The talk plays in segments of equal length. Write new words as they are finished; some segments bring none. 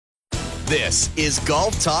This is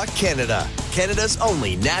Golf Talk Canada, Canada's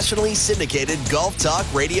only nationally syndicated golf talk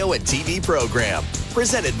radio and TV program.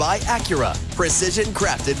 Presented by Acura, precision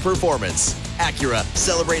crafted performance. Acura,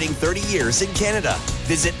 celebrating 30 years in Canada.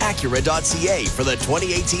 Visit Acura.ca for the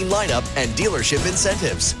 2018 lineup and dealership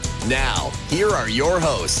incentives. Now, here are your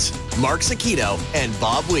hosts, Mark Sakino and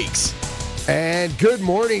Bob Weeks. And good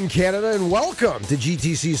morning, Canada, and welcome to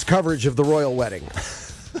GTC's coverage of the royal wedding.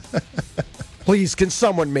 Please, can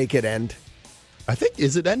someone make it end? I think,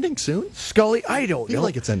 is it ending soon? Scully, I don't know. I feel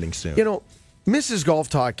like it's ending soon. You know, Mrs. Golf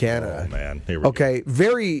Talk Canada. Oh, man. Here we go. Okay,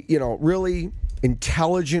 very, really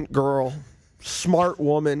intelligent girl, smart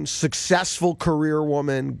woman, successful career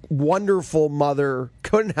woman, wonderful mother,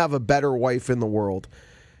 couldn't have a better wife in the world.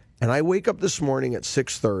 And I wake up this morning at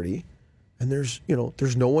 6:30, and there's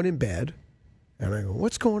no one in bed. And I go,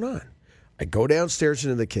 what's going on? I go downstairs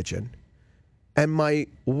into the kitchen, and my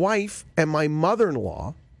wife and my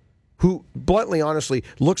mother-in-law, who, bluntly, honestly,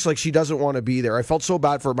 looks like she doesn't want to be there. I felt so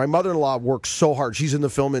bad for her. My mother-in-law works so hard. She's in the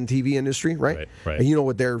film and TV industry, right? Right. And you know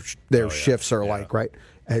what their shifts are like, right?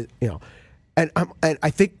 And I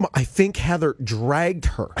think Heather dragged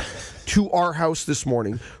her to our house this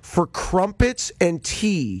morning for crumpets and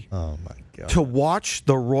tea. Oh my God. To watch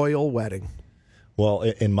the royal wedding. Well,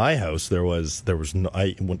 in my house, there was no.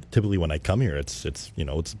 Typically when I come here, it's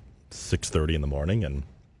 6:30 in the morning, and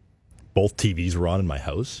both TVs were on in my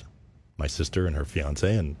house. My sister and her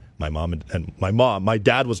fiance, and my mom and my mom. My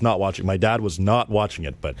dad was not watching. My dad was not watching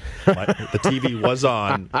it, but the TV was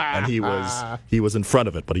on, and he was in front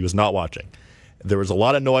of it, but he was not watching. There was a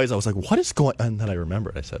lot of noise. I was like, "What is going?" And then I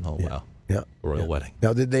remembered. I said, "Oh wow, royal wedding."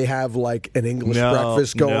 Now, did they have like an English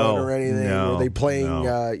breakfast going or anything? No, Were they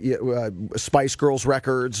playing Spice Girls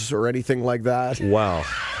records or anything like that? Wow,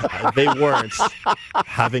 they weren't.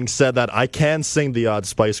 Having said that, I can sing the odd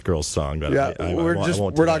Spice Girls song. But we're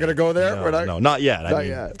not going to go there. No, not yet. Not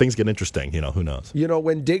yet. Things get interesting. Who knows?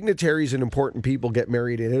 When dignitaries and important people get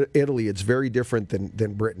married in Italy, it's very different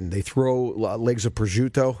than Britain. They throw legs of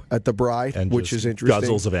prosciutto at the bride, and which is interesting.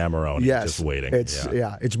 Guzzles of Amarone. Yes, just waiting.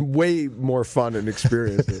 It's way more fun and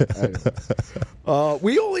experience.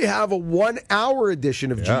 We only have a 1 hour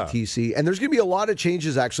edition of GTC, and there's going to be a lot of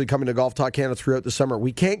changes actually coming to Golf Talk Canada throughout the summer.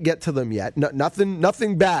 We can't get to them yet.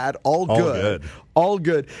 Nothing bad. All good. All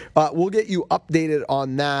good. We'll get you updated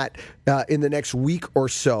on that in the next week or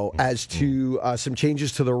so as to some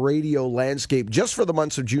changes to the radio landscape just for the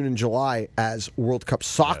months of June and July as World Cup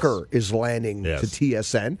Soccer is landing to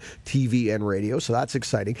TSN, TV and radio. So that's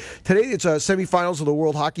exciting. Today it's semifinals of the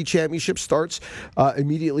World Hockey Championship starts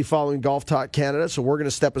immediately following Golf Talk Canada. So we're going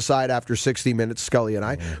to step aside after 60 minutes, Scully and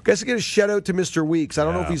I. Guys, to get a shout out to Mr. Weeks. I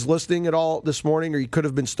don't know if he's listening at all this morning or he could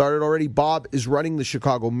have been started already. Bob is running the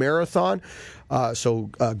Chicago Marathon. So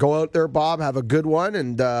go out there, Bob. Have a good one,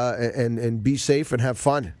 and be safe and have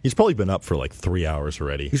fun. He's probably been up for like 3 hours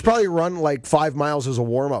already. He's probably run like 5 miles as a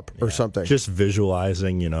warm up or something. Just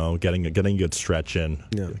visualizing, getting a good stretch in,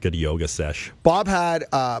 good yoga sesh. Bob had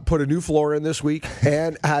put a new floor in this week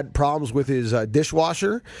and had problems with his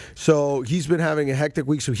dishwasher, so he's been having a hectic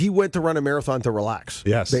week. So he went to run a marathon to relax.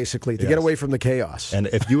 Yes, basically to get away from the chaos. And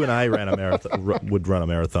if you and I ran a marathon, would run a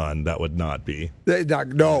marathon, that would not be.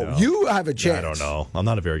 No, you have a chance. I don't know. I'm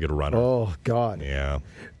not a very good runner. Oh, God. Yeah.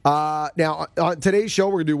 Now, on today's show,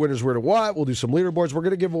 we're going to do Winners Where to What. We'll do some leaderboards. We're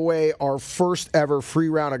going to give away our first ever free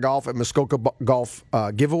round of golf at Muskoka Golf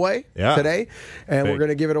giveaway today. And we're going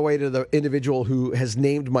to give it away to the individual who has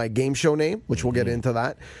named my game show name, which we'll get into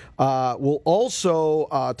that. We'll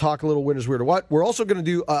also talk a little Winners Where to What. We're also going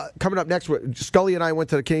to do, coming up next, Scully and I went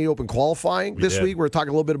to the Canadian Open qualifying this week. We're talking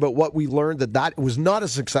a little bit about what we learned that was not a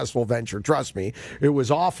successful venture. Trust me, it was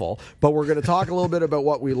awful. But we're going to talk a little bit about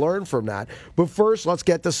what we learned from that. But first, let's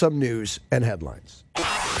get to some news and headlines.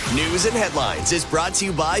 News and Headlines is brought to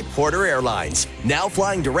you by Porter Airlines, now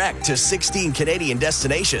flying direct to 16 Canadian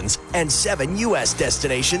destinations and 7 U.S.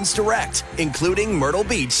 destinations direct, including Myrtle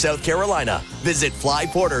Beach, South Carolina. Visit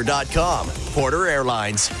flyporter.com. Porter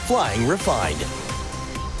Airlines, flying refined.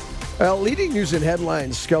 Well, leading news and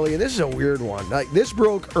headlines, Scully, and this is a weird one. This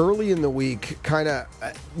broke early in the week, kind of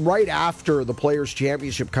right after the Players'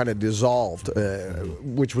 Championship kind of dissolved,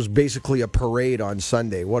 which was basically a parade on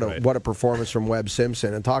Sunday. What a performance from Webb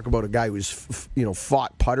Simpson! And talk about a guy who's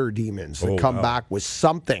fought putter demons and come back with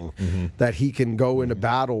something that he can go into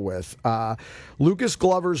battle with. Lucas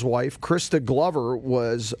Glover's wife, Krista Glover,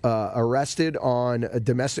 was arrested on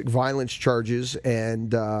domestic violence charges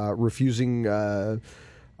and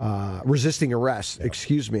resisting arrest,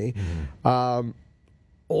 excuse me.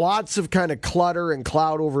 lots of kind of clutter and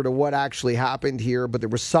cloud over to what actually happened here, but there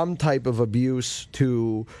was some type of abuse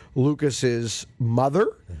to Lucas's mother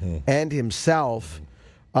and himself.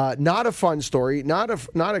 Not a fun story, not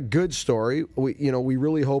a good story. We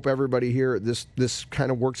really hope everybody here this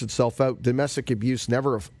kind of works itself out. Domestic abuse,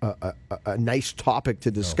 never a nice topic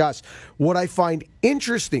to discuss. No. What I find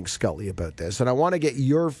interesting, Scully, about this, and I want to get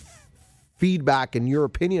your feedback and your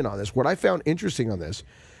opinion on this. What I found interesting on this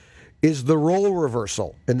is the role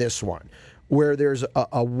reversal in this one, where there's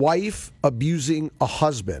a wife abusing a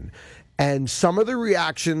husband. And some of the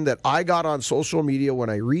reaction that I got on social media when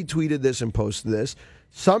I retweeted this and posted this,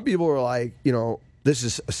 some people were like, this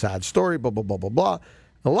is a sad story, blah, blah, blah, blah, blah.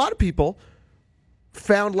 A lot of people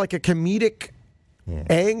found like a comedic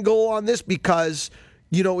angle on this because,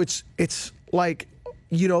 it's like,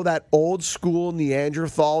 that old school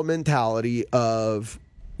Neanderthal mentality of,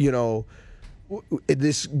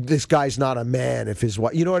 this guy's not a man if his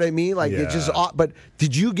wife, you know what I mean? Like it's just. But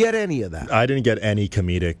did you get any of that? I didn't get any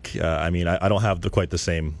comedic. I don't have quite the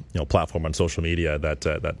same platform on social media that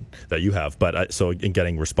you have. But so in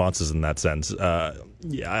getting responses in that sense, I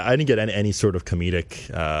didn't get any sort of comedic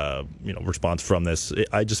response from this.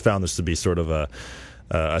 I just found this to be sort of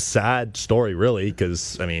a sad story, really,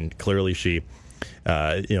 because clearly she.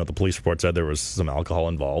 The police report said there was some alcohol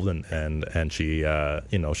involved, and she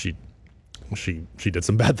did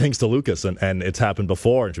some bad things to Lucas, and it's happened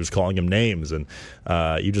before, and she was calling him names, and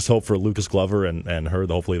you just hope for Lucas Glover and her,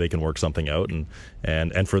 hopefully they can work something out,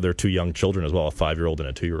 and for their two young children as well, a 5-year-old and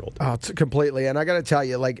a 2-year-old. Oh, completely. And I got to tell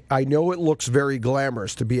you, I know it looks very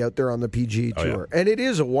glamorous to be out there on the PGA Tour, and it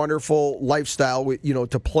is a wonderful lifestyle,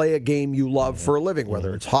 to play a game you love for a living,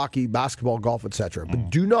 whether it's hockey, basketball, golf, etc. But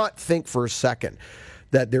do not think for a second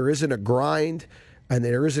that there isn't a grind and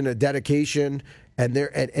there isn't a dedication. And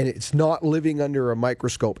it's not living under a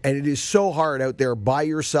microscope. And it is so hard out there by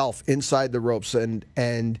yourself inside the ropes.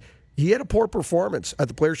 And he had a poor performance at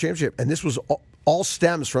the Players' Championship. And this was all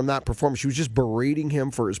stems from that performance. She was just berating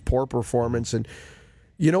him for his poor performance. And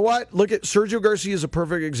you know what? Look at Sergio Garcia is a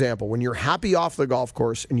perfect example. When you're happy off the golf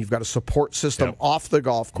course and you've got a support system off the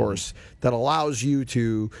golf course that allows you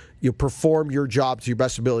to perform your job to your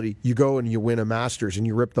best ability, you go and you win a Masters and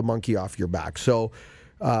you rip the monkey off your back. So,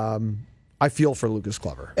 I feel for Lucas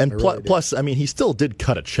Glover. And plus, he still did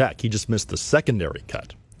cut a check. He just missed the secondary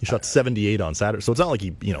cut. He shot 78 on Saturday. So it's not like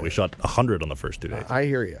he shot 100 on the first 2 days. I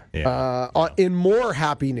hear you. Yeah. In more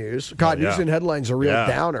happy news, news and headlines are real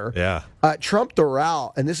downer. Yeah. Trump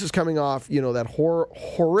Doral, and this is coming off, that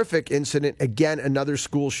horrific incident. Again, another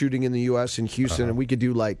school shooting in the U.S. in Houston. And we could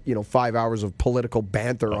do 5 hours of political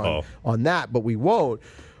banter on that, but we won't.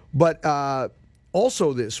 But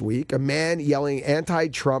also this week, a man yelling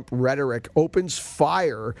anti-Trump rhetoric opens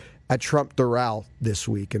fire at Trump Doral this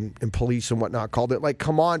week, and police and whatnot called it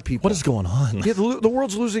come on, people. What is going on? Yeah, the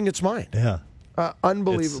world's losing its mind. Yeah.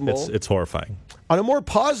 Unbelievable. It's horrifying. On a more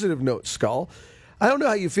positive note, Skull, I don't know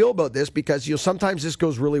how you feel about this because sometimes this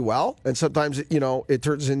goes really well, and sometimes it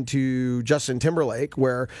turns into Justin Timberlake,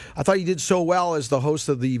 where I thought he did so well as the host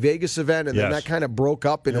of the Vegas event, and then that kind of broke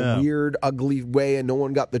up in a weird, ugly way, and no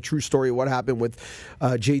one got the true story of what happened with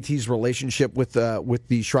JT's relationship with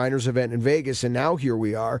the Shriners event in Vegas, and now here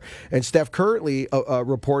we are. And Steph currently,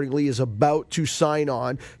 reportedly, is about to sign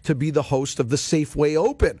on to be the host of the Safeway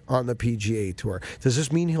Open on the PGA Tour. Does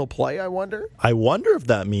this mean he'll play? I wonder. I wonder if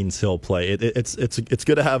that means he'll play. It's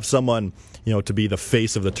good to have someone, to be the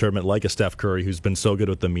face of the tournament like a Steph Curry, who's been so good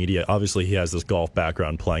with the media. Obviously, he has this golf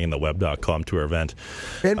background playing in the Web.com Tour event.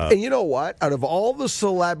 And you know what? Out of all the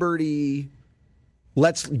celebrity,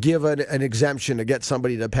 let's give an exemption to get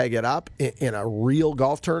somebody to peg it up in a real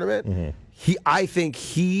golf tournament, I think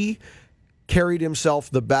he carried himself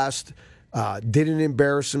the best, didn't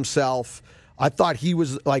embarrass himself. I thought he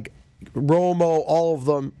was like Romo, all of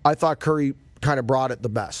them. I thought Curry kind of brought it the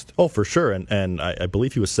best. Oh, for sure. And I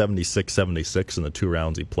believe he was 76 in the 2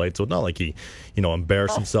 rounds he played. So it's not like he,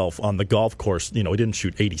 embarrassed himself on the golf course. He didn't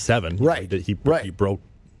shoot 87. Right. He broke,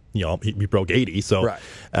 he broke 80. So,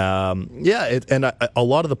 and a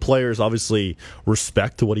lot of the players obviously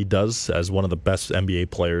respect what he does as one of the best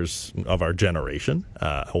NBA players of our generation,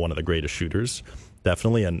 one of the greatest shooters.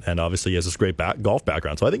 Definitely, and obviously he has this great golf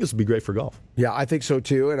background, so I think this would be great for golf. Yeah, I think so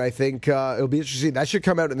too, and I think it'll be interesting. That should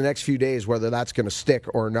come out in the next few days, whether that's going to stick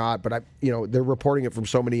or not. But they're reporting it from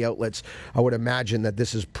so many outlets. I would imagine that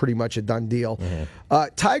this is pretty much a done deal.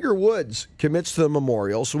 Tiger Woods commits to the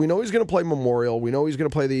Memorial, so we know he's going to play Memorial. We know he's going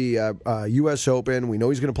to play the U.S. Open. We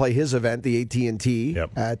know he's going to play his event, the AT&T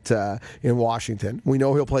in Washington. We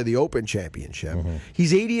know he'll play the Open Championship.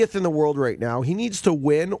 He's 80th in the world right now. He needs to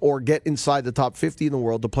win or get inside the top 50 50 in the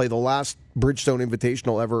world to play the last Bridgestone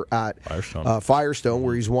Invitational ever at Firestone,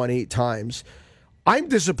 where he's won 8 times. I'm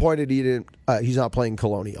disappointed he's not playing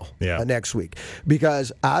Colonial next week,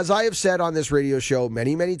 because as I have said on this radio show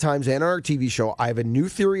many, many times and on our TV show, I have a new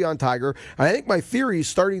theory on Tiger. And I think my theory is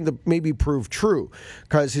starting to maybe prove true,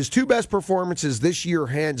 because his 2 best performances this year,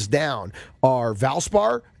 hands down, are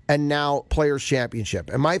Valspar and now Players' Championship.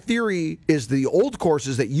 And my theory is the old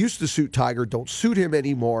courses that used to suit Tiger don't suit him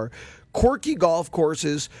anymore. Quirky golf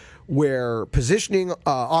courses where positioning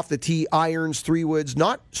off the tee, irons, 3-woods,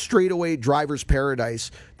 not straightaway driver's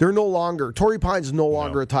paradise. They're no longer, Torrey Pines is no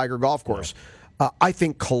longer a Tiger golf course. I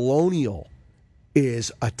think Colonial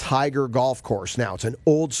is a Tiger golf course now. It's an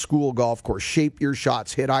old school golf course. Shape your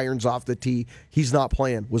shots, hit irons off the tee. He's not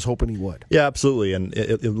playing. Was hoping he would. Yeah, absolutely. And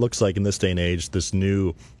it looks like in this day and age, this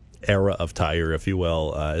new era of Tiger, if you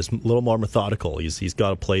will, is a little more methodical. He's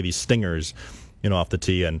got to play these stingers, off the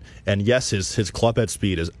tee. And yes, his club head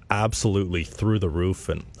speed is absolutely through the roof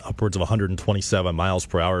and upwards of 127 miles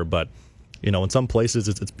per hour. But, in some places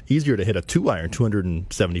it's easier to hit a 2-iron,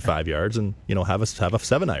 275 yards, and, have a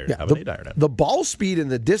 7-iron, have an 8-iron. The ball speed and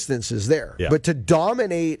the distance is there. Yeah. But to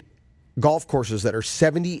dominate golf courses that are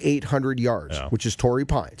 7,800 yards, which is Torrey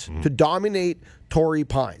Pines, to dominate Torrey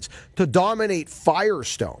Pines, to dominate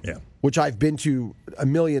Firestone, which I've been to a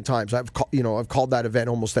million times. I've called that event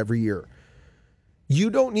almost every year. You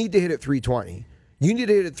don't need to hit it 320. You need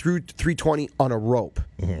to hit it through 320 on a rope.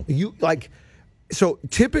 So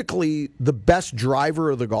typically the best driver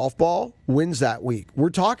of the golf ball wins that week. We're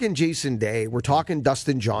talking Jason Day. We're talking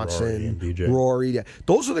Dustin Johnson, Rory.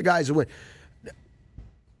 Those are the guys that win.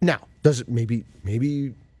 Now, does it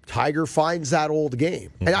maybe Tiger finds that old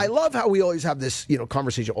game? And I love how we always have this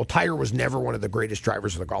conversation. Oh, Tiger was never one of the greatest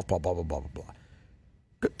drivers of the golf ball. Blah blah blah blah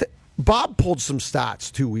blah. Bob pulled some stats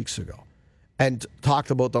 2 weeks ago and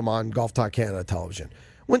talked about them on Golf Talk Canada television.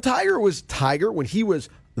 When Tiger was Tiger, when he was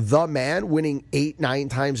the man, winning 8-9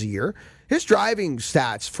 times a year, his driving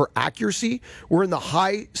stats for accuracy were in the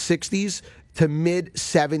high 60s to mid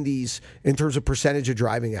 70s in terms of percentage of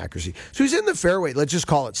driving accuracy. So he's in the fairway, let's just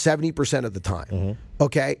call it 70% of the time,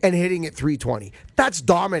 okay, and hitting at 320. That's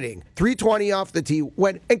dominating. 320 off the tee.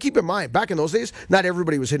 And keep in mind, back in those days, not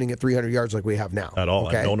everybody was hitting at 300 yards like we have now. At all.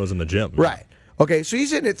 Okay? No one was in the gym. Right. Okay, so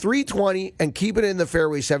he's hitting at 320 and keeping it in the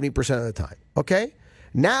fairway 70% of the time. Okay?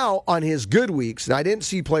 Now, on his good weeks, and I didn't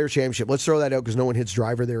see Players' Championship. Let's throw that out because no one hits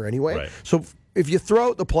driver there anyway. Right. So if you throw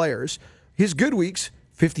out the players, his good weeks,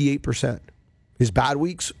 58%. His bad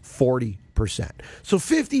weeks, 40%. So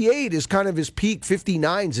 58 is kind of his peak.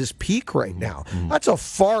 59 is his peak right now. That's a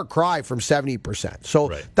far cry from 70%.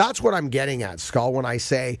 So that's what I'm getting at, Skull, when I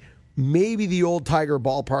say maybe the old Tiger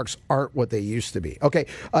ballparks aren't what they used to be. Okay,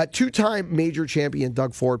 2-time major champion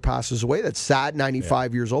Doug Ford passes away. That's sad,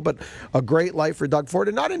 95 years old, but a great life for Doug Ford,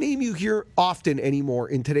 and not a name you hear often anymore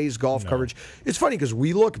in today's golf coverage. It's funny because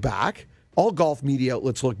we look back, all golf media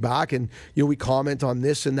outlets look back, and we comment on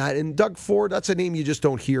this and that. And Doug Ford, that's a name you just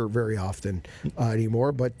don't hear very often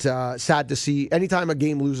anymore. But sad to see. Anytime a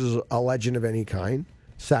game loses a legend of any kind,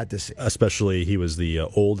 sad to see. Especially he was the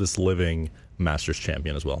oldest living Masters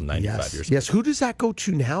champion as well, 95 years old. Yes, who does that go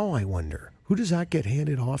to now, I wonder? Who does that get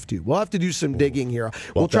handed off to? We'll have to do some digging here.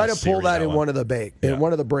 We'll try to pull that in one of the in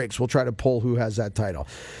one of the breaks. We'll try to pull who has that title.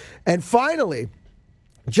 And finally,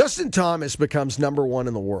 Justin Thomas becomes number 1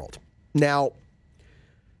 in the world. Now,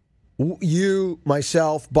 you,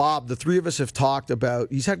 myself, Bob, the three of us have talked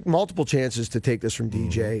about, he's had multiple chances to take this from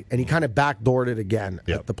DJ, and he kind of backdoored it again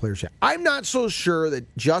at the Players' Championship. I'm not so sure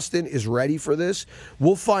that Justin is ready for this.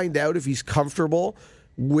 We'll find out if he's comfortable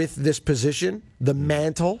with this position, the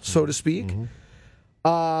mantle, so to speak.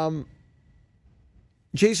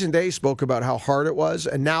 Jason Day spoke about how hard it was,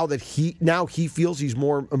 and now he feels he's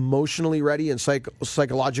more emotionally ready and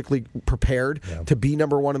psychologically prepared to be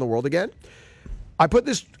number 1 in the world again. I put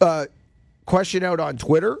this question out on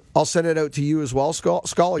Twitter. I'll send it out to you as well, Skull.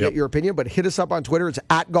 I'll get your opinion, but hit us up on Twitter. It's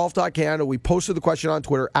at Golf Talk Canada. We posted the question on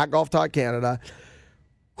Twitter, at Golf Talk Canada.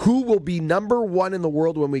 Who will be number 1 in the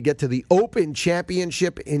world when we get to the Open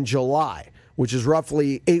Championship in July, which is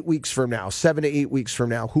roughly 8 weeks from now, 7 to 8 weeks from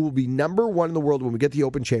now? Who will be number 1 in the world when we get the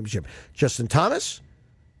Open Championship? Justin Thomas,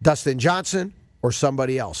 Dustin Johnson, or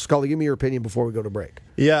somebody else? Scully, give me your opinion before we go to break.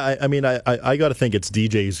 Yeah, I mean, I got to think it's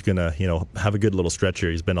DJ who's going to, have a good little stretch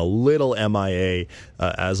here. He's been a little MIA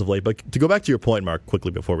as of late. But to go back to your point, Mark,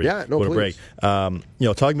 quickly before we go to break, talking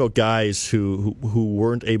about guys who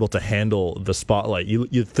weren't able to handle the spotlight.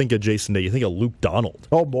 You think of Jason Day, you think of Luke Donald.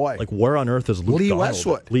 Oh boy, like where on earth is Luke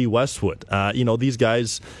Donald? Lee Westwood. These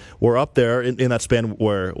guys were up there in that span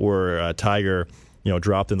where Tiger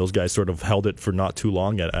dropped, and those guys sort of held it for not too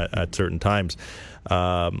long at certain times.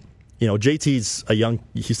 JT's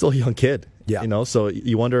he's still a young kid. Yeah. So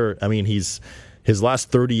you wonder, his last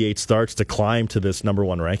 38 starts to climb to this number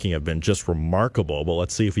one ranking have been just remarkable. But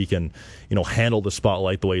let's see if he can, handle the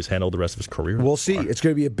spotlight the way he's handled the rest of his career. We'll see. It's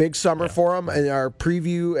going to be a big summer for him. In our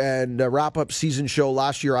preview and wrap-up season show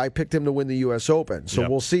last year, I picked him to win the U.S. Open. So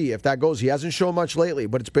we'll see if that goes. He hasn't shown much lately,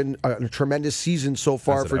 but it's been a tremendous season so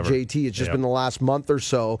far for JT. It's just been the last month or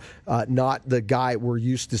so, not the guy we're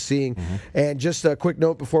used to seeing. And just a quick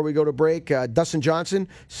note before we go to break, Dustin Johnson,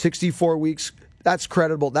 64 weeks. That's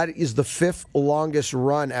credible. That is the 5th longest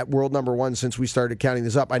run at world number one since we started counting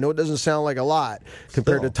this up. I know it doesn't sound like a lot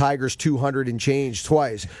compared to Tiger's 200 and change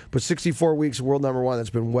twice, but 64 weeks world number one, that's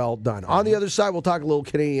been well done. On the other side, we'll talk a little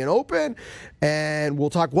Canadian Open, and we'll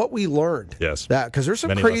talk what we learned. Yes. Because there's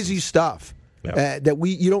some crazy stuff. That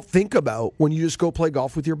you don't think about when you just go play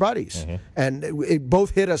golf with your buddies. And it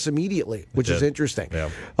both hit us immediately, which is interesting. Yeah.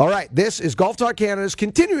 All right, this is Golf Talk Canada's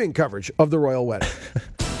continuing coverage of the Royal Wedding.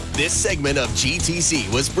 This segment of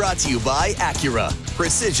GTC was brought to you by Acura.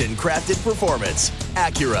 Precision crafted performance.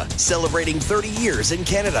 Acura, celebrating 30 years in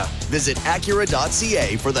Canada. Visit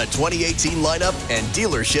Acura.ca for the 2018 lineup and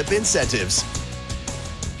dealership incentives.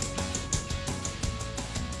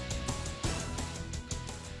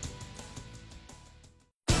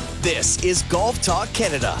 This is Golf Talk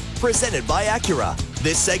Canada, presented by Acura.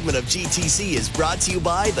 This segment of GTC is brought to you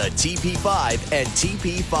by the TP5 and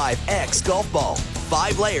TP5X golf ball.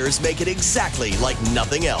 5 layers make it exactly like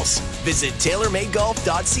nothing else. Visit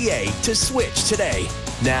TaylorMadeGolf.ca to switch today.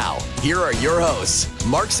 Now, here are your hosts,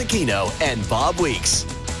 Mark Sakino and Bob Weeks.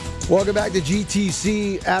 Welcome back to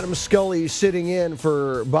GTC. Adam Scully sitting in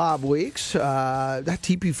for Bob Weeks. That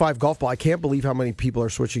TP5 golf ball, I can't believe how many people are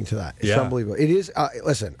switching to that. It's unbelievable. It is,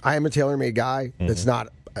 listen, I am a TaylorMade guy. That's not,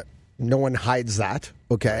 no one hides that,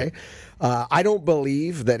 okay? I don't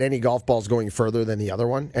believe that any golf ball is going further than the other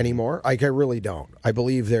one anymore. I really don't. I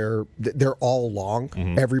believe they're all long.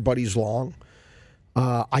 Everybody's long.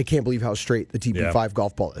 I can't believe how straight the TP5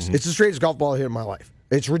 golf ball is. It's the straightest golf ball I've hit in my life.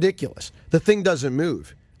 It's ridiculous. The thing doesn't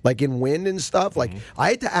move. Like in wind and stuff. Like I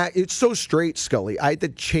had to act, it's so straight, Scully. I had to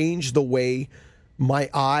change the way my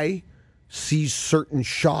eye sees certain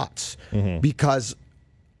shots because,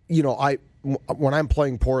 when I'm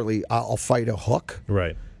playing poorly, I'll fight a hook.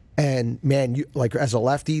 Right. And man, you like as a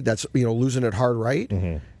lefty, that's losing it hard right.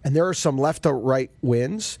 And there are some left to right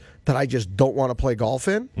winds that I just don't want to play golf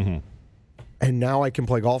in. And now I can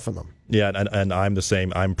play golf in them. Yeah, and I'm the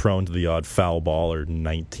same. I'm prone to the odd foul ball or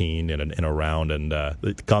 19 in a round, and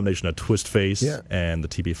the combination of twist face and the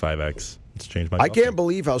TP5X. It's changed my golf. I can't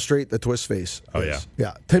believe how straight the twist face is.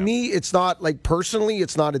 Yeah. To me, it's not like personally,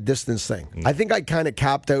 it's not a distance thing. I think I kind of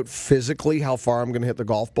capped out physically how far I'm going to hit the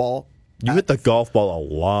golf ball. You hit the golf ball a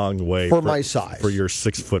long way for my size, for your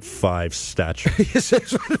 6'5" stature.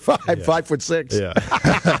 6'5", 5'6".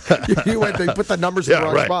 Yeah, you went. They put the numbers in the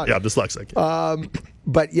wrong spot. Yeah, I'm dyslexic.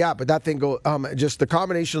 But that thing just the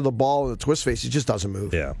combination of the ball and the twist face, it just doesn't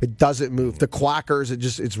move. Yeah, it doesn't move. The quackers,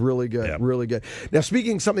 it's really good, really good. Now,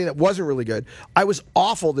 speaking of something that wasn't really good, I was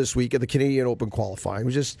awful this week at the Canadian Open qualifying.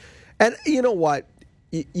 It was and you know what,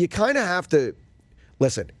 you kind of have to.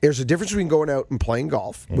 Listen, there's a difference between going out and playing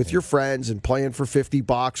golf with your friends and playing for $50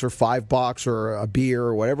 or $5 or a beer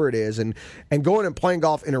or whatever it is, and going and playing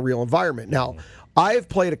golf in a real environment. Now, I've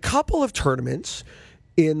played a couple of tournaments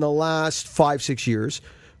in the last 5-6 years,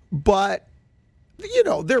 but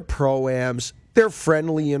they're pro-ams, they're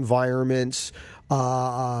friendly environments.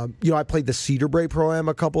 I played the Cedarbrae Pro-Am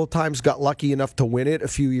a couple of times, got lucky enough to win it a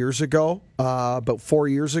few years ago, about 4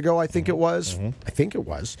 years ago, I think it was.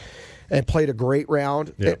 And played a great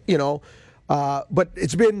round, but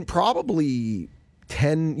it's been probably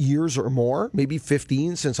 10 years or more, maybe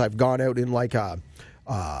 15, since I've gone out in like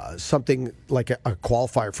something like a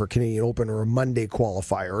qualifier for Canadian Open or a Monday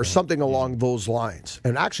qualifier or something along those lines.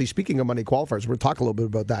 And actually, speaking of Monday qualifiers, we'll talk a little bit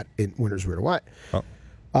about that in Winners Weird or What.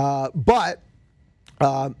 But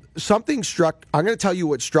something struck, I'm going to tell you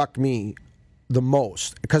what struck me the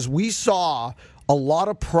most, because we saw a lot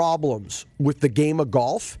of problems with the game of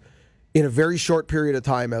golf in a very short period of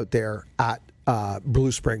time out there at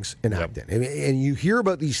Blue Springs in Acton. And you hear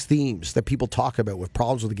about these themes that people talk about with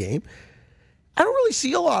problems with the game. I don't really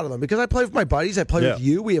see a lot of them because I play with my buddies. I play with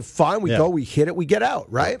you. We have fun. We go, we hit it, we get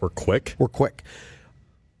out, right? We're quick.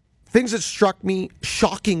 Things that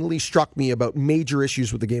shockingly struck me about major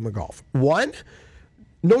issues with the game of golf. One,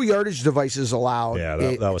 no yardage devices allowed. Yeah,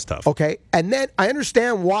 that was tough. Okay, and then I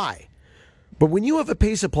understand why. But when you have a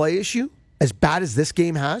pace of play issue, as bad as this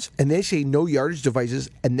game has, and they say no yardage devices,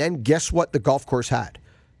 and then guess what the golf course had?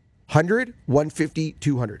 100, 150,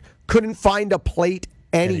 200. Couldn't find a plate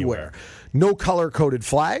anywhere. No color-coded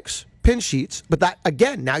flags, pin sheets, but that,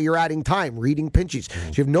 again, now you're adding time reading pin sheets. So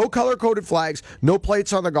you have no color-coded flags, no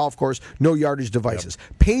plates on the golf course, no yardage devices.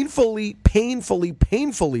 Painfully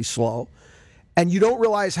slow, and you don't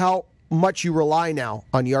realize how much you rely now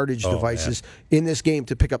on yardage devices in this game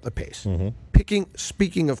to pick up the pace.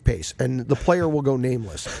 Speaking of pace, and the player will go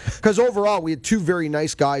nameless, because overall we had two very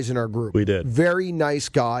nice guys in our group. We did. Very nice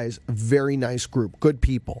guys, very nice group, good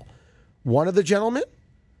people. One of the gentlemen,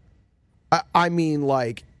 I mean,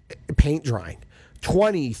 like, paint drying,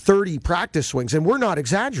 20, 30 practice swings, and we're not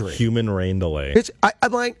exaggerating. Human rain delay.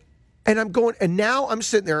 I'm like, and I'm going, and now I'm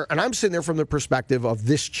sitting there from the perspective of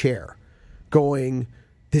this chair going,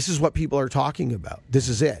 this is what people are talking about. This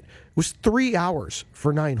is it. It was 3 hours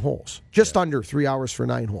for 9 holes, just under 3 hours for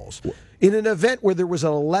 9 holes. In an event where there was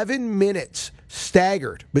 11 minutes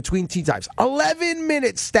staggered between tee times. 11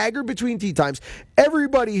 minutes staggered between tee times.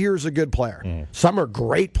 Everybody here is a good player. Some are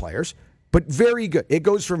great players, but very good. It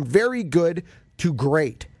goes from very good to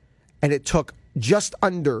great. And it took just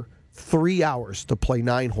under 3 hours to play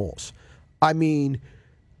 9 holes. I mean,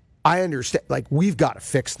 I understand. Like, we've got to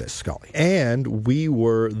fix this, Scully. And we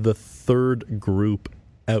were the third group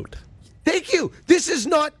out. Thank you. This is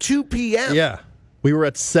not 2 p.m. Yeah. We were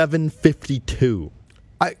at 7:52.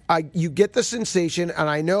 You get the sensation, and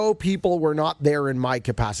I know people were not there in my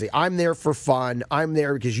capacity. I'm there for fun. I'm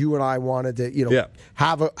there because you and I wanted to,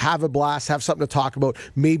 have a blast, have something to talk about,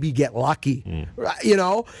 maybe get lucky.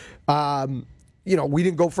 We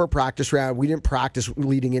didn't go for a practice round. We didn't practice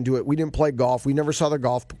leading into it. We didn't play golf. We never saw the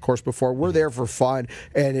golf course before. We're there for fun.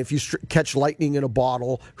 And if you catch lightning in a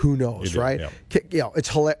bottle, who knows, right? Yeah. It's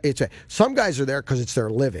hilarious. Some guys are there because it's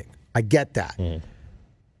their living. I get that.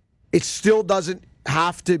 It still doesn't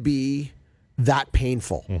have to be that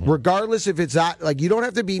painful. Regardless if it's that, like, you don't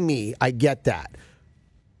have to be me. I get that.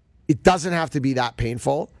 It doesn't have to be that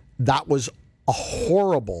painful. That was a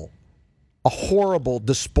horrible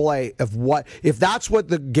display of what, if that's what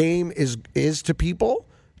the game is to people.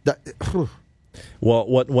 Well,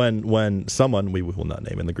 when someone, we will not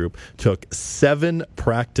name in the group, took 7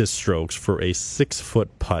 practice strokes for a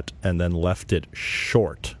 6-foot putt and then left it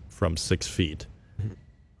short from 6 feet.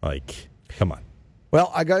 Like, come on.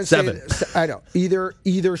 Well, I gotta say, I know.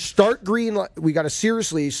 Either start green light. We got to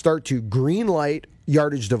seriously start to green light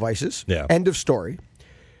yardage devices. Yeah. End of story.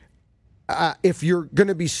 If you're going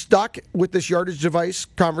to be stuck with this yardage device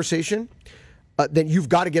conversation, then you've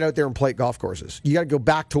got to get out there and play at golf courses. You got to go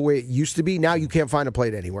back to the way it used to be. Now you can't find a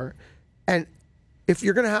plate anywhere. And if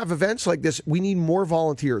you're going to have events like this, we need more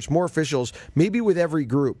volunteers, more officials, maybe with every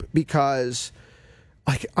group, because,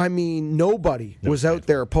 nobody was out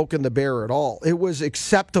there poking the bear at all. It was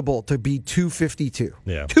acceptable to be 252.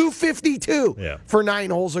 Yeah. 252 for 9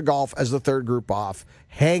 holes of golf as the third group off.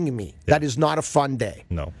 Hang me. Yeah. That is not a fun day.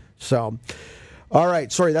 No. So, all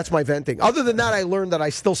right. Sorry, that's my venting. Other than that, I learned that I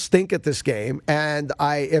still stink at this game, and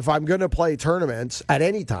if I'm going to play tournaments at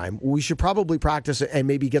any time, we should probably practice and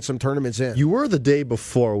maybe get some tournaments in. You were the day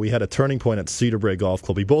before. We had a turning point at Cedar Brae Golf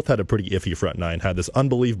Club. We both had a pretty iffy front 9. Had this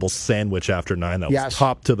unbelievable sandwich after 9 that was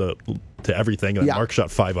top to everything, and then Mark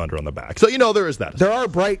shot 5 under on the back. So there is that. There are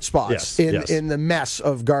bright spots in the mess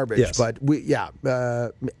of garbage, but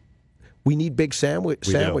we need big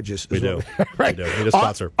sandwiches. We do. Right. We need a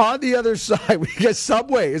sponsor. On the other side, we get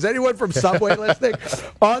Subway. Is anyone from Subway listening?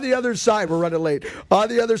 On the other side, we're running late. On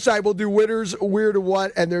the other side, we'll do winners, weird or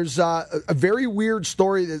what. And there's a very weird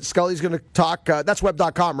story that Scully's going to talk. That's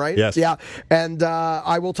web.com, right? Yes. Yeah. And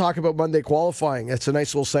I will talk about Monday qualifying. It's a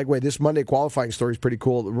nice little segue. This Monday qualifying story is pretty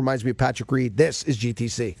cool. It reminds me of Patrick Reed. This is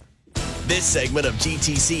GTC. This segment of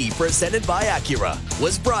GTC, presented by Acura,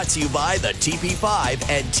 was brought to you by the TP5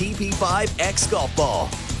 and TP5X Golf Ball.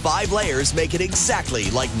 5 layers make it exactly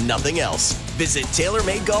like nothing else. Visit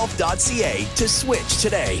TaylorMadeGolf.ca to switch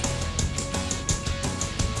today.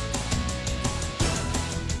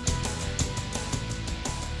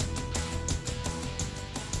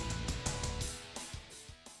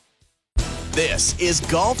 This is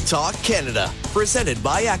Golf Talk Canada, presented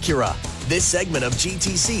by Acura. This segment of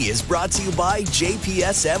GTC is brought to you by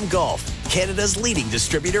JPSM Golf, Canada's leading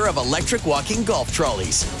distributor of electric walking golf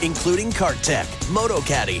trolleys, including CartTech,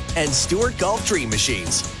 MotoCaddy, and Stewart Golf Dream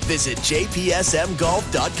Machines. Visit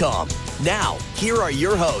jpsmgolf.com. Now, here are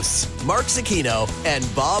your hosts, Mark Zecchino and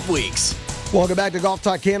Bob Weeks. Welcome back to Golf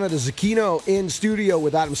Talk Canada. Zucchino in studio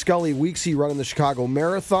with Adam Scully. Weeksy running the Chicago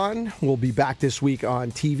Marathon. We'll be back this week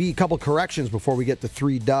on TV. A couple corrections before we get to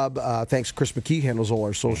 3-dub. Thanks, Chris McKee handles all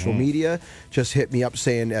our social media. Just hit me up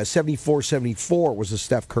saying 74-74 was the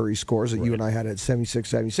Steph Curry scores that you and I had at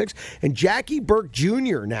 76-76. And Jackie Burke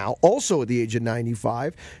Jr. now, also at the age of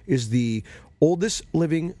 95, is the oldest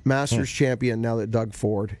living Masters champion now that Doug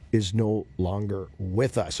Ford is no longer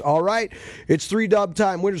with us. All right, it's 3-dub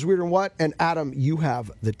time. Winners, weird, and what? And Adam, you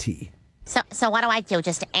have the tee. So what do I do?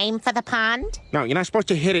 Just aim for the pond? No, you're not supposed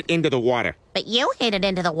to hit it into the water. But you hit it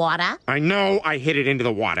into the water. I know I hit it into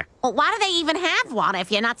the water. Well, why do they even have water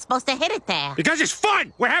if you're not supposed to hit it there? Because it's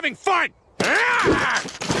fun! We're having fun! Ah!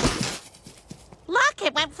 Look,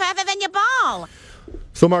 it went further than your ball.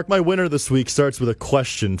 So, Mark, my winner this week starts with a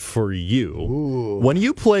question for you. Ooh. When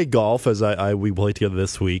you play golf, as we play together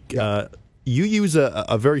this week, you use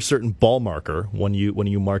a very certain ball marker when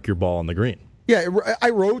you mark your ball on the green. Yeah, I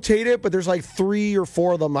rotate it, but there's like 3 or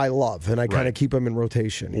 4 of them I love, and I kind of keep them in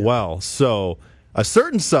rotation. Yeah. Well, so a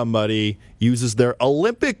certain somebody uses their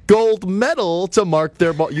Olympic gold medal to mark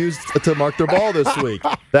their ball. This week.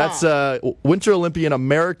 That's Winter Olympian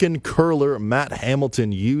American curler Matt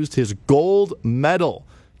Hamilton used his gold medal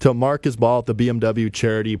to mark his ball at the BMW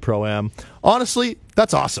Charity Pro-Am. Honestly,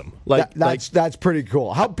 that's awesome. That's pretty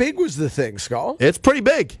cool. How big was the thing, Skull? It's pretty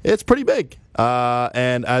big.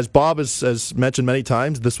 And as Bob has mentioned many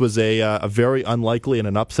times, this was a very unlikely and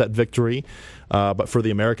an upset victory, but for the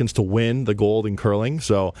Americans to win the gold in curling.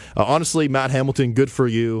 So honestly, Matt Hamilton, good for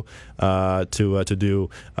you to do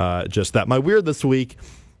just that. My weird this week,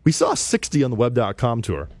 we saw 60 on the Web.com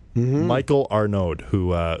tour. Michael Arnaud,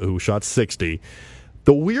 who shot 60.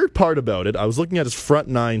 The weird part about it, I was looking at his front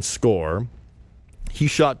nine score. He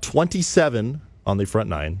shot 27 on the front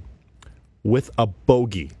nine with a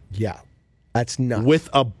bogey. Yeah, that's nuts. With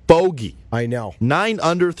a bogey. I know. 9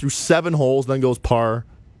 under through 7 holes, then goes par,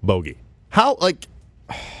 bogey. How,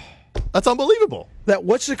 that's unbelievable.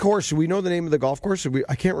 What's the course? Do we know the name of the golf course?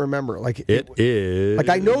 I can't remember. It is.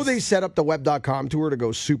 I know they set up the Web.com tour to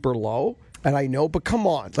go super low. And I know, but come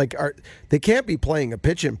on. They can't be playing a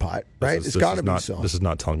pitch and putt, right? It's got to be so. This is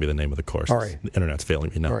not telling me the name of the course. All right. The internet's failing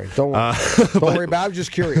me now. All right, don't worry. Don't worry about it. I was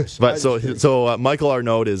just curious. But so Michael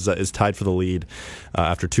Arnaud is tied for the lead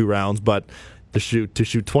after 2 rounds, but to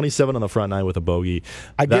shoot 27 on the front nine with a bogey.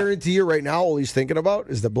 I guarantee you right now all he's thinking about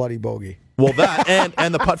is the bloody bogey. Well, that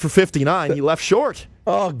and the putt for 59, he left short.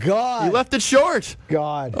 Oh, God. He left it short.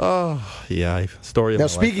 God. Oh, yeah. Story of now, my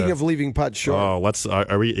life speaking there. of leaving putts short. Oh,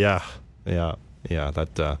 are we? Yeah.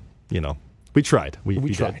 That we tried.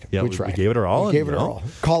 We tried. Did. Yeah, we tried. We gave it our all. We gave it our all.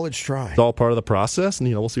 College try. It's all part of the process, and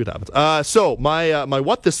we'll see what happens. So my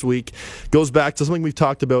what this week goes back to something we've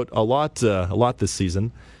talked about a lot this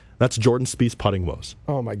season. That's Jordan Spieth's putting woes.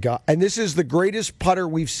 Oh my God! And this is the greatest putter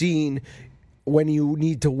we've seen when you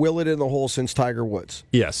need to will it in the hole since Tiger Woods.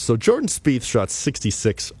 Yes. So Jordan Spieth shot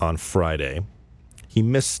 66 on Friday. He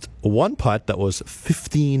missed one putt that was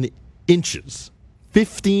 15 inches.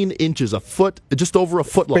 15 inches, a foot, just over a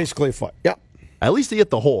foot long. Basically a foot, yeah. At least he hit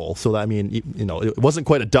the hole, so that, it wasn't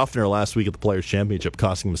quite a Duffner last week at the Players' Championship,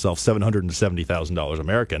 costing himself $770,000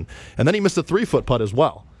 American. And then he missed a 3-foot putt as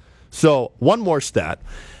well. So, one more stat.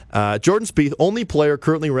 Jordan Spieth, only player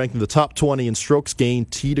currently ranked in the top 20 in strokes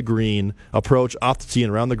gained, tee to green, approach, off the tee,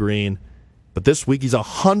 and around the green. But this week, he's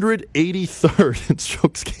 183rd in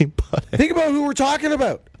strokes gained putting. Think about who we're talking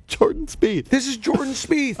about. Jordan Spieth. This is Jordan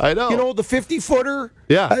Spieth. I know. The 50-footer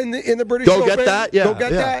in the British Open. Go get that. Yeah. Go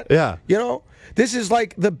get that. Yeah. This is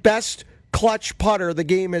like the best clutch putter the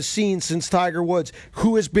game has seen since Tiger Woods,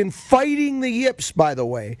 who has been fighting the yips, by the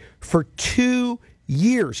way, for 2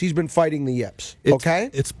 years. He's been fighting the yips. Okay?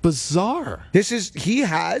 It's bizarre. He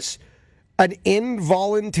has an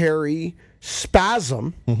involuntary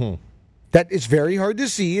spasm. That is very hard to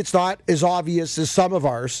see. It's not as obvious as some of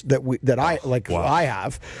ours I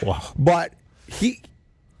have. Wow. But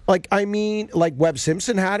Webb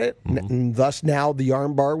Simpson had it, and thus now the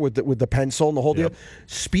armbar with the pencil and the whole deal.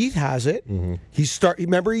 Spieth has it. He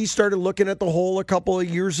started looking at the hole a couple of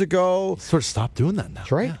years ago. Sort of stopped doing that now.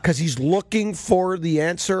 That's right, because he's looking for the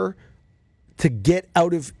answer to get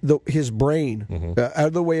out of his brain, out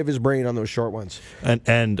of the way of his brain on those short ones.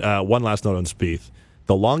 And one last note on Spieth.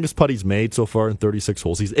 The longest putt he's made so far in 36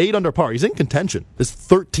 holes. He's 8 under par. He's in contention. It's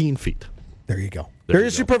 13 feet. There you go.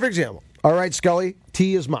 There's your perfect example. All right, Scully,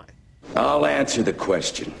 T is mine. I'll answer the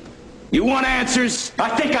question. You want answers? I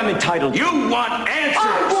think I'm entitled. You want answers?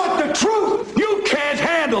 I want the truth! You can't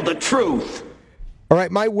handle the truth! All right,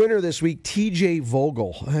 my winner this week, TJ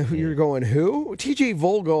Vogel. You're going, who? TJ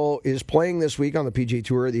Vogel is playing this week on the PGA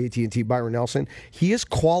Tour, the AT&T Byron Nelson. He has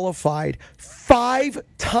qualified 5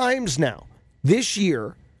 times now this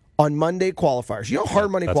year on Monday qualifiers. You know how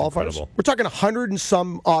hard Monday qualifiers? Incredible. We're talking 100 and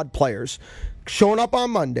some odd players showing up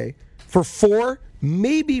on Monday for 4,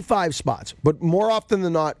 maybe 5 spots, but more often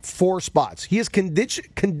than not, 4 spots. He has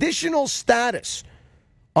conditional status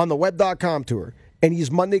on the Web.com Tour. And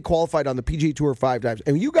he's Monday qualified on the PGA Tour 5 times.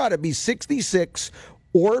 And you got to be 66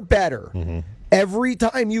 or better every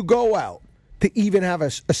time you go out to even have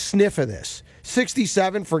a sniff of this.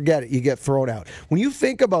 67, forget it. You get thrown out. When you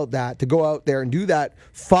think about that, to go out there and do that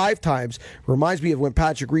 5 times, reminds me of when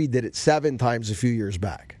Patrick Reed did it 7 times a few years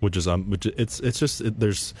back.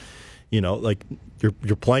 There's, like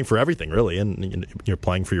you're playing for everything really, and you're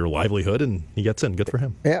playing for your livelihood, and he gets in. Good for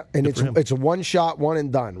him. Yeah, and it's a one shot, one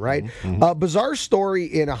and done, right? Bizarre story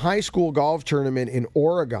in a high school golf tournament in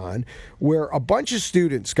Oregon where a bunch of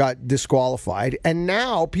students got disqualified, and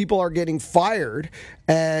now people are getting fired,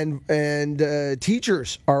 and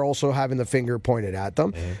teachers are also having the finger pointed at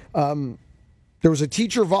them. There was a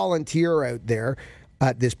teacher volunteer out there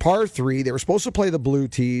at this par 3. They were supposed to play the blue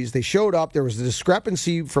tees. They showed up. There was a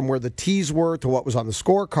discrepancy from where the tees were to what was on the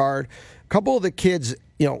scorecard. A couple of the kids,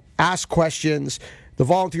 asked questions. The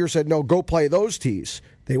volunteer said, no, go play those tees.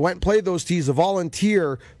 They went and played those tees. The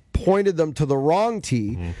volunteer pointed them to the wrong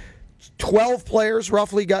tee. 12 players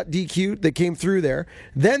roughly got DQ'd that came through there.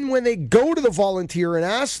 Then when they go to the volunteer and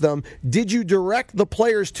ask them, did you direct the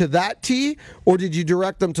players to that tee or did you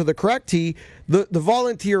direct them to the correct tee? The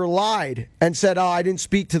volunteer lied and said, I didn't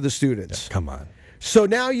speak to the students. Yeah, come on. So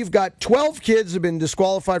now you've got 12 kids who have been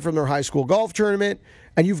disqualified from their high school golf tournament,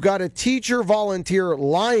 and you've got a teacher volunteer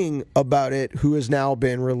lying about it who has now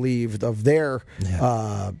been relieved of their,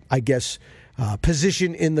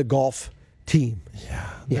 position in the golf team.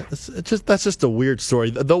 Yeah. That's just a weird story.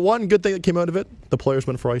 The one good thing that came out of it, the players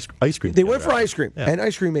went for ice cream. They went for ice cream, and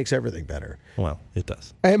ice cream makes everything better. Well, it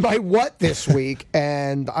does. And my what this week,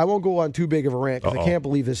 and I won't go on too big of a rant because I can't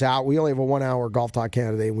believe this out. We only have a 1 hour Golf Talk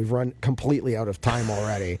Canada day, and we've run completely out of time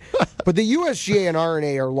already. But the USGA and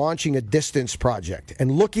R&A are launching a distance project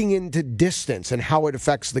and looking into distance and how it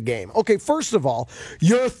affects the game. Okay, first of all,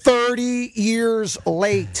 you're 30 years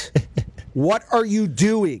late. What are you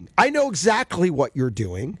doing? I know exactly what you're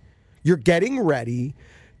doing. You're getting ready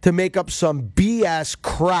to make up some BS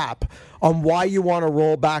crap on why you want to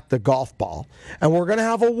roll back the golf ball. And we're going to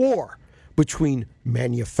have a war between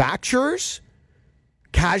manufacturers,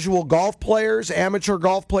 casual golf players, amateur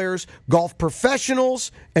golf players, golf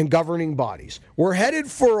professionals, and governing bodies. We're headed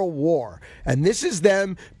for a war. And this is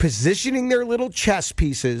them positioning their little chess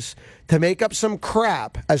pieces to make up some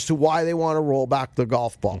crap as to why they want to roll back the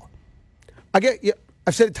golf ball. I've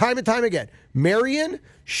said it time and time again. Marion,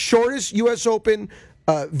 shortest U.S. Open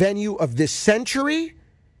venue of this century,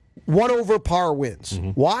 1 over par wins.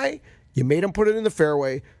 Why? You made them put it in the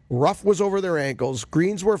fairway. Rough was over their ankles.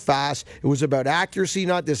 Greens were fast. It was about accuracy,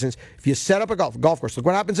 not distance. If you set up a golf course, look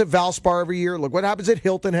what happens at Valspar every year. Look what happens at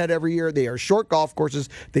Hilton Head every year. They are short golf courses.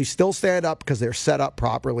 They still stand up because they're set up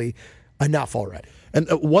properly. Enough already. And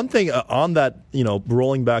one thing on that,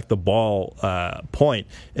 rolling back the ball point,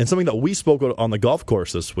 and something that we spoke about on the golf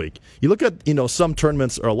course this week, you look at, some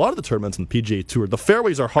tournaments, or a lot of the tournaments in the PGA Tour, the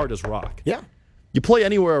fairways are hard as rock. Yeah. You play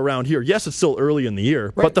anywhere around here. Yes, it's still early in the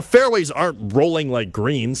year, but the fairways aren't rolling like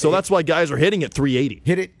greens, so that's why guys are hitting at 380.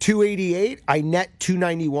 Hit it 288, I net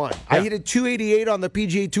 291. Yeah. I hit it 288 on the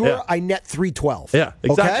PGA Tour, I net 312. Yeah,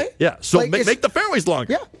 exactly. Okay? Yeah, so make the fairways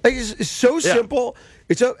longer. Yeah, it's so simple.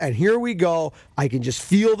 And here we go. I can just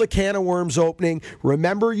feel the can of worms opening.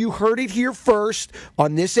 Remember, you heard it here first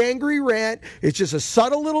on this Angry Rant. It's just a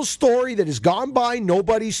subtle little story that has gone by.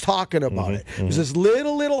 Nobody's talking about it. There's this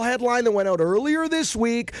little headline that went out earlier this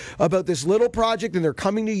week about this little project, and they're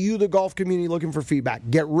coming to you, the golf community, looking for feedback.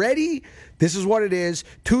 Get ready. This is what it is.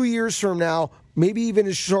 2 years from now, maybe even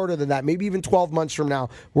as shorter than that, maybe even 12 months from now,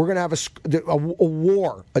 we're going to have a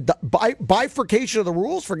war, a bifurcation of the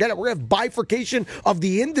rules. Forget it. We're going to have bifurcation of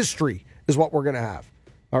the industry is what we're going to have.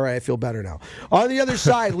 All right, I feel better now. On the other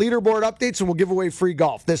side, leaderboard updates, and we'll give away free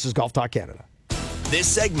golf. This is Golf Talk Canada. This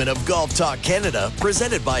segment of Golf Talk Canada,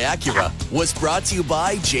 presented by Acura, was brought to you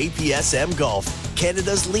by JPSM Golf,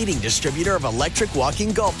 Canada's leading distributor of electric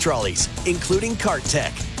walking golf trolleys, including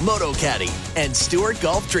CartTech, MotoCaddy, and Stewart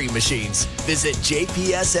Golf Dream Machines. Visit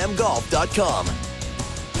jpsmgolf.com.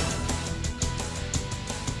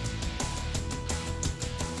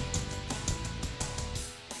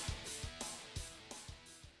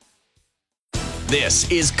 This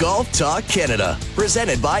is Golf Talk Canada,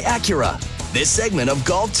 presented by Acura. This segment of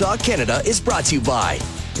Golf Talk Canada is brought to you by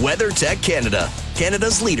WeatherTech Canada,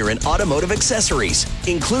 Canada's leader in automotive accessories,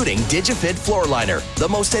 including DigiFit Floor Liner, the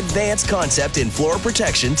most advanced concept in floor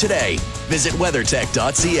protection today. Visit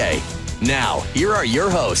weathertech.ca. Now, here are your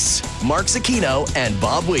hosts, Mark Zucchino and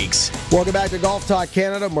Bob Weeks. Welcome back to Golf Talk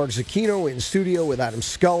Canada. Mark Zucchino in studio with Adam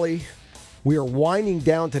Scully. We are winding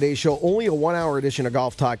down today's show, only a 1-hour edition of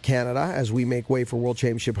Golf Talk Canada as we make way for World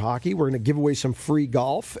Championship Hockey. We're going to give away some free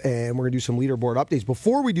golf, and we're going to do some leaderboard updates.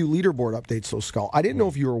 Before we do leaderboard updates, though, Skull, I didn't know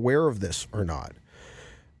if you were aware of this or not,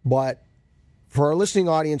 but for our listening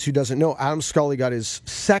audience who doesn't know, Adam Scully got his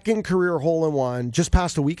second career hole-in-one just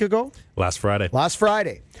past a week ago. Last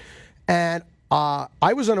Friday. And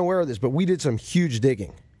I was unaware of this, but we did some huge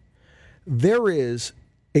digging. There is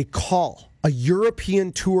a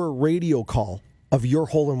European Tour radio call of your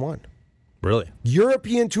hole-in-one. Really?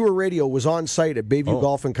 European Tour Radio was on site at Bayview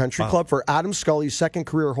Golf and Country Club for Adam Scully's second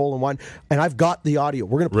career hole-in-one, and I've got the audio.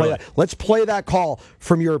 We're going to play that. Let's play that call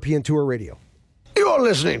from European Tour Radio. You're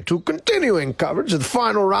listening to continuing coverage of the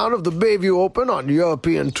final round of the Bayview Open on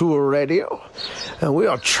European Tour Radio. And we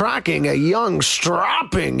are tracking a young,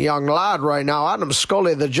 strapping young lad right now. Adam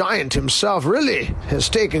Scully, the giant himself, really has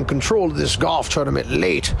taken control of this golf tournament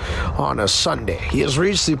late on a Sunday. He has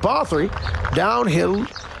reached the par 3, downhill,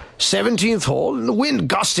 17th hole, and the wind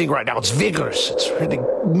gusting right now. It's vigorous. It's really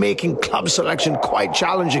making club selection quite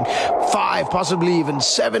challenging. 5, possibly even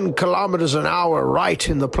 7 kilometers an hour right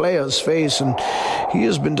in the player's face. And he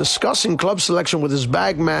has been discussing club selection with his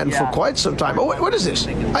bagman for quite some time. Oh, what is this?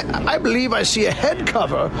 I believe I see a head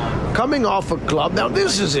cover coming off a club. Now,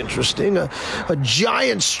 this is interesting. A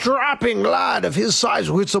giant, strapping lad of his size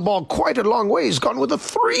who hits the ball quite a long way. He's gone with a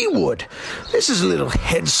 3-wood. This is a little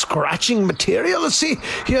head-scratching material. Let's see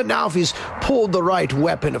here now if he's pulled the right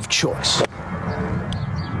weapon of choice.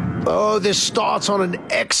 Oh, this starts on an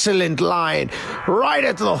excellent line. Right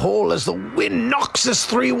at the hole as the wind knocks this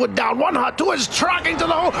 3-wood down. 1 hot, 2 is tracking to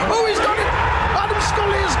the hole. Oh, he's done it! Adam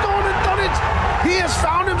Scully has gone and done it! He has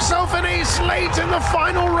found himself an ace late in the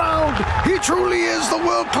final round. He truly is the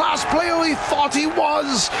world-class player he thought he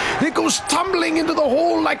was. It goes tumbling into the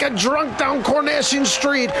hole like a drunk down Coronation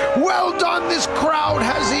Street. Well done, this crowd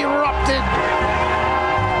has erupted.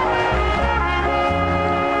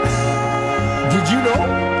 Did you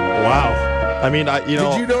know? Wow. I mean, did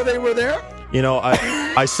you know they were there?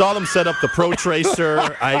 I saw them set up the Pro Tracer.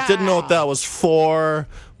 I didn't know what that was for.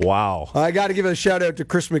 Wow. I got to give a shout out to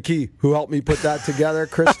Chris McKee, who helped me put that together.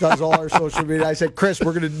 Chris does all our social media. I said, Chris,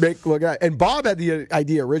 we're going to look at it. And Bob had the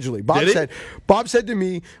idea originally. Bob said to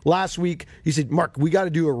me last week, he said, Mark, we got to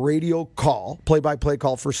do a radio call, play-by-play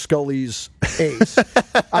call for Scully's ace.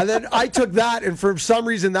 And then I took that, and for some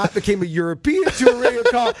reason that became a European Tour radio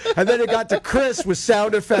call. And then it got to Chris with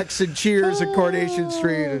sound effects and cheers at Coronation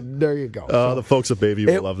Street, and there you go. So, the folks at Bayview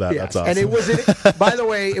will love that. Yes. That's awesome. And it was, by the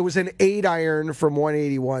way, it was an 8-iron from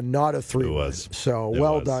 181. Not a 3-wood. It was. So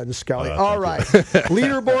well done, Scully. Oh, all right.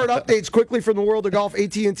 Leaderboard updates quickly from the world of golf.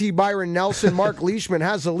 AT&T Byron Nelson. Mark Leishman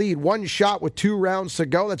has the lead. 1 shot with 2 rounds to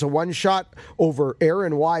go. That's a 1 shot over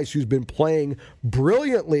Aaron Wise, who's been playing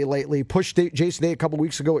brilliantly lately. Pushed Jason Day a couple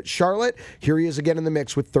weeks ago at Charlotte. Here he is again in the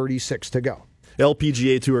mix with 36 to go.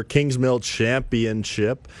 LPGA Tour Kingsmill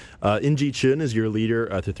Championship. Inji Chun is your leader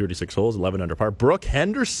to 36 holes, 11 under par. Brooke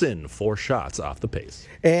Henderson, 4 shots off the pace.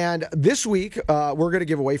 And this week, we're going to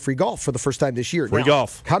give away free golf for the first time this year. Free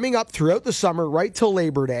golf. Coming up throughout the summer, right till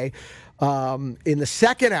Labor Day, in the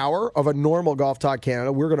second hour of a normal Golf Talk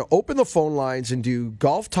Canada, we're going to open the phone lines and do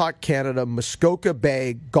Golf Talk Canada Muskoka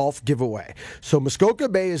Bay golf giveaway. So Muskoka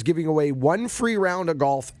Bay is giving away 1 free round of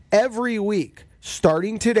golf every week,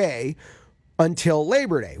 starting today until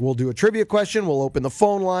Labor Day. We'll do a trivia question. We'll open the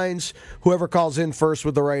phone lines. Whoever calls in first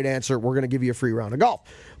with the right answer, we're going to give you a free round of golf.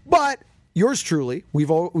 But yours truly,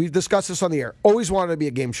 we've discussed this on the air, always wanted to be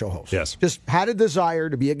a game show host. Yes. Just had a desire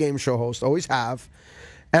to be a game show host, always have.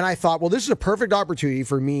 And I thought, well, this is a perfect opportunity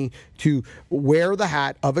for me to wear the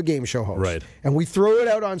hat of a game show host. Right. And we throw it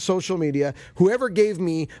out on social media. Whoever gave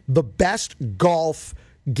me the best golf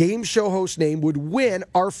game show host name would win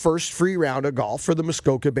our first free round of golf for the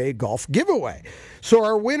Muskoka Bay golf giveaway. So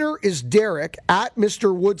our winner is Derek at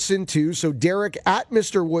Mr. Woodson 2. So Derek at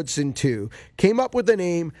Mr. Woodson 2 came up with the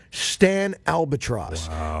name Stan Albatross.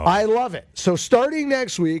 Wow. I love it. So starting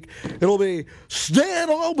next week, it'll be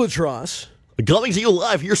Stan Albatross. Coming to you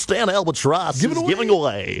live here, Stan Albatross giving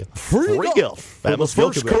away free golf. For the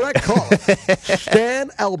first correct call,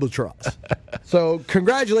 Stan Albatross. So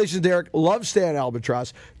congratulations, Derek. Love Stan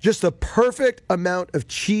Albatross. Just the perfect amount of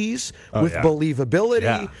cheese with believability.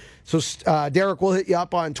 Yeah. So, Derek, we'll hit you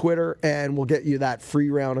up on Twitter, and we'll get you that free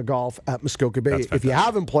round of golf at Muskoka Bay. If you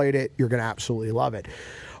haven't played it, you're going to absolutely love it.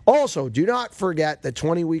 Also, do not forget that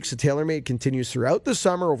 20 Weeks of TaylorMade continues throughout the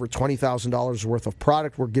summer. Over $20,000 worth of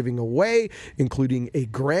product we're giving away, including a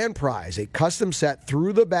grand prize, a custom set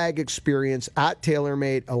through-the-bag experience at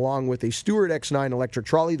TaylorMade, along with a Stewart X9 electric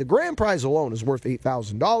trolley. The grand prize alone is worth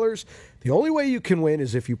 $8,000. The only way you can win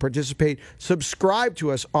is if you participate. Subscribe to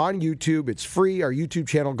us on YouTube. It's free. Our YouTube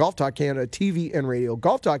channel, Golf Talk Canada, TV and radio.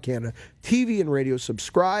 Golf Talk Canada, TV and radio.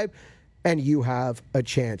 Subscribe, and you have a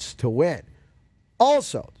chance to win.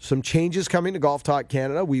 Also, some changes coming to Golf Talk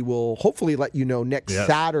Canada. We will hopefully let you know next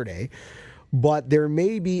Saturday, but there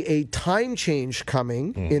may be a time change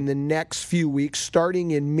coming in the next few weeks,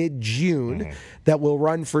 starting in mid-June, that will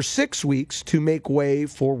run for 6 weeks to make way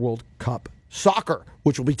for World Cup Soccer,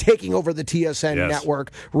 which will be taking over the TSN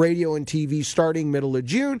network, radio and TV, starting middle of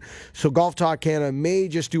June. So Golf Talk Canada may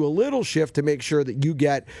just do a little shift to make sure that you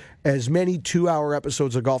get as many 2-hour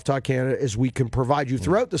episodes of Golf Talk Canada as we can provide you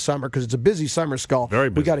throughout the summer, because it's a busy summer, Skull.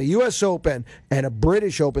 Very busy. We got a U.S. Open and a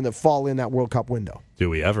British Open that fall in that World Cup window. Do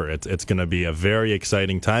we ever? It's going to be a very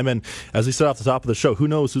exciting time. And as we said off the top of the show, who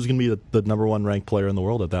knows who's going to be the number one ranked player in the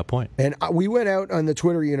world at that point? And we went out on the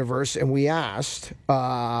Twitter universe and we asked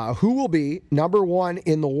who will be number one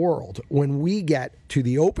in the world when we get to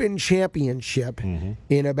the Open Championship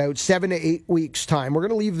in about 7 to 8 weeks' time. We're going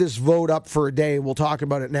to leave this vote up for a day. We'll talk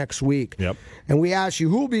about it next week. Yep. And we asked you,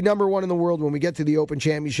 who will be number one in the world when we get to the Open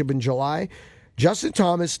Championship in July? Justin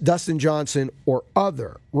Thomas, Dustin Johnson, or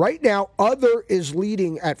other. Right now, other is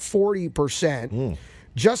leading at 40%.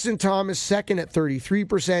 Justin Thomas second at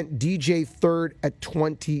 33%. DJ third at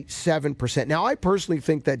 27%. Now, I personally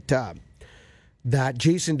think that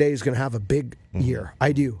Jason Day is going to have a big year.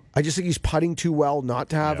 I do. I just think he's putting too well not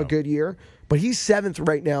to have a good year. But he's 7th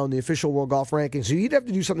right now in the official World Golf Rankings. So you'd have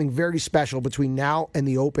to do something very special between now and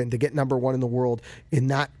the Open to get number one in the world in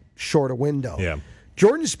that short a window. Yeah.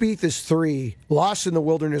 Jordan Spieth is 3, lost in the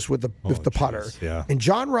wilderness with the putter. Yeah. And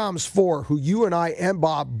John Rahm's 4, who you and I and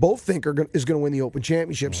Bob both think is going to win the Open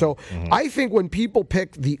Championship. So I think when people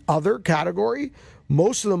pick the other category,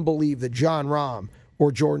 most of them believe that John Rahm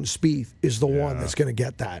or Jordan Spieth is the one that's going to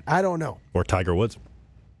get that. I don't know. Or Tiger Woods.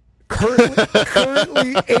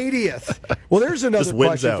 Currently 80th. Well, there's another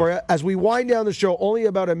question out for you. As we wind down the show, only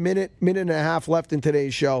about a minute and a half left in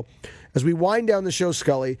today's show. As we wind down the show,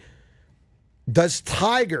 Scully, does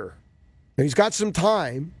Tiger, and he's got some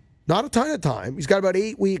time, not a ton of time, he's got about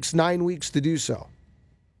 8 weeks, 9 weeks to do so.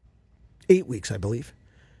 8 weeks, I believe.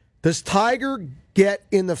 Does Tiger get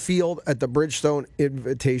in the field at the Bridgestone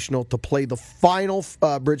Invitational to play the final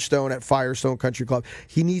Bridgestone at Firestone Country Club?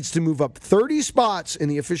 He needs to move up 30 spots in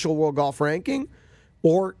the official World Golf Ranking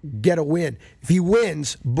or get a win. If he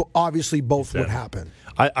wins, obviously both would happen.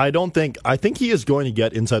 I think he is going to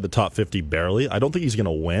get inside the top 50 barely. I don't think he's going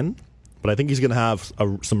to win, but I think he's going to have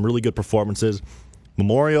some really good performances.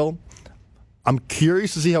 Memorial, I'm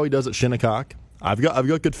curious to see how he does at Shinnecock. I've got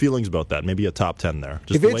good feelings about that. Maybe a top 10 there.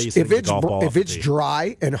 Just if it's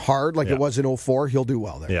dry and hard like it was in 2004, he'll do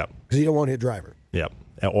well there. Yeah, because he don't want to hit driver. Yeah,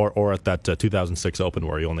 or at that 2006 Open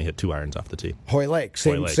where he only hit 2 irons off the tee. Hoy Lake,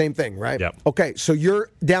 same thing, right? Yeah. Okay, so you're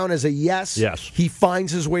down as a yes. Yes. He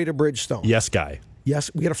finds his way to Bridgestone. Yes, guy. Yes,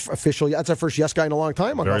 we got an official. That's our first yes guy in a long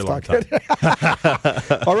time on Very Golf long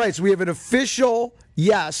Talk. All right, so we have an official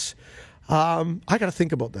yes. I got to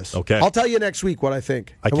think about this. Okay. I'll tell you next week what I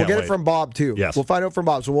think. And we'll get it from Bob, too. Yes. We'll find out from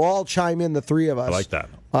Bob. So we'll all chime in, the three of us. I like that.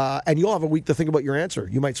 And you'll have a week to think about your answer.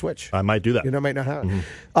 You might switch. I might do that. You might not have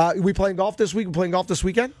it. We playing golf this week? We playing golf this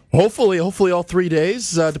weekend? Hopefully all 3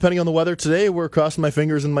 days. Depending on the weather today, we're crossing my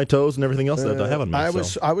fingers and my toes and everything else that I have on me. I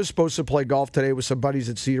was supposed to play golf today with some buddies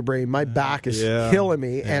at Cedar Brae. My back is killing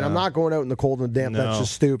me, and I'm not going out in the cold and the damp. That's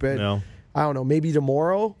just stupid. No. I don't know. Maybe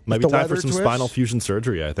tomorrow? Might be time for some spinal fusion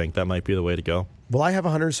surgery, I think. That might be the way to go. Will I have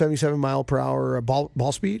 177 mile per hour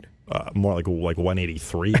ball speed? More like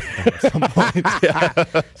 183 at some point.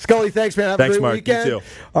 Yeah. Scully, thanks, man. Have a great Mark. weekend. You too.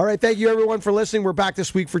 All right, thank you, everyone, for listening. We're back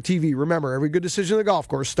this week for TV. Remember, every good decision on the golf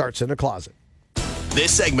course starts in a closet.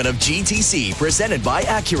 This segment of GTC, presented by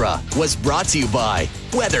Acura, was brought to you by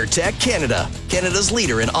WeatherTech Canada, Canada's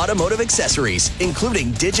leader in automotive accessories,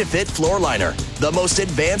 including DigiFit Floor Liner, the most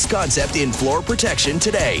advanced concept in floor protection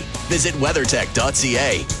today. Visit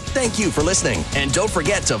WeatherTech.ca. Thank you for listening, and don't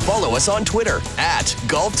forget to follow us on Twitter at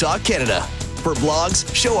Golf Talk Canada. For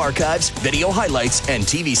blogs, show archives, video highlights, and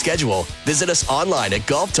TV schedule, visit us online at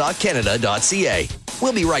golftalkcanada.ca.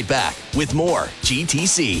 We'll be right back with more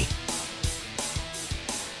GTC.